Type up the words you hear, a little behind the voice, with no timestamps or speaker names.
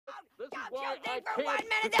I for 1 can't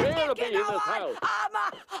minute. bear to be There in can't this go house.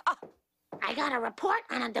 I got a report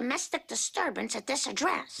on a domestic disturbance at this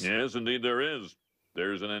address. Yes, indeed there is.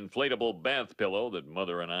 There's an inflatable bath pillow that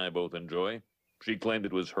Mother and I both enjoy. She claimed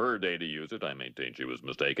it was her day to use it. I maintain she was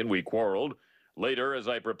mistaken. We quarreled. Later, as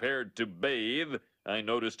I prepared to bathe, I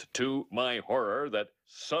noticed to my horror that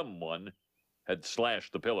someone had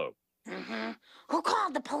slashed the pillow. Who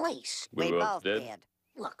called the police? We both did.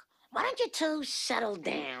 Look, why don't you two settle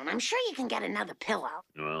down? I'm sure you can get another pillow.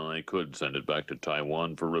 Well, I could send it back to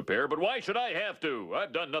Taiwan for repair, but why should I have to?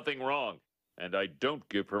 I've done nothing wrong. And I don't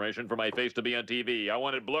give permission for my face to be on TV. I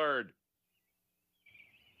want it blurred.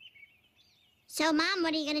 So, Mom,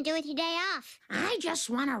 what are you going to do with your day off? I just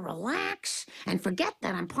want to relax and forget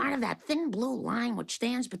that I'm part of that thin blue line which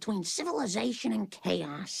stands between civilization and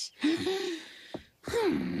chaos.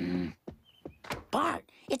 Bart,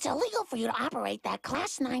 it's illegal for you to operate that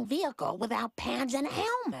Class 9 vehicle without pads and a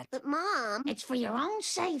helmet. But, Mom... It's for your own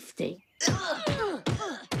safety. Take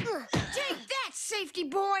that, safety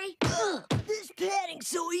boy! This padding's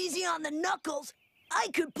so easy on the knuckles, I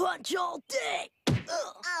could punch all day!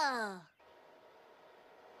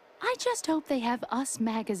 I just hope they have Us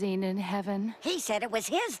magazine in heaven. He said it was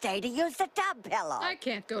his day to use the tub pillow. I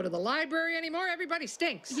can't go to the library anymore. Everybody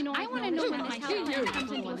stinks. You know, I want to know when this house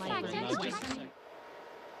comes into effect.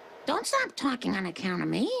 Don't stop talking on account of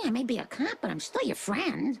me. I may be a cop, but I'm still your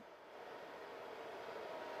friend.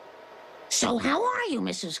 So how are you,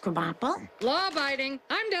 Mrs. Krabappel? Law-abiding.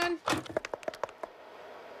 I'm done.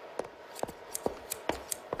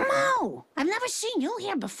 Mo, I've never seen you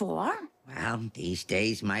here before. Well, these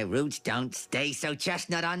days my roots don't stay so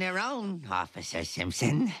chestnut on their own, Officer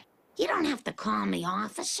Simpson. You don't have to call me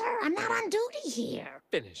officer. I'm not on duty here.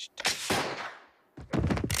 Finished.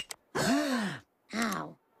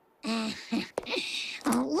 Oh.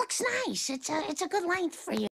 Oh, looks nice. It's a good length for you.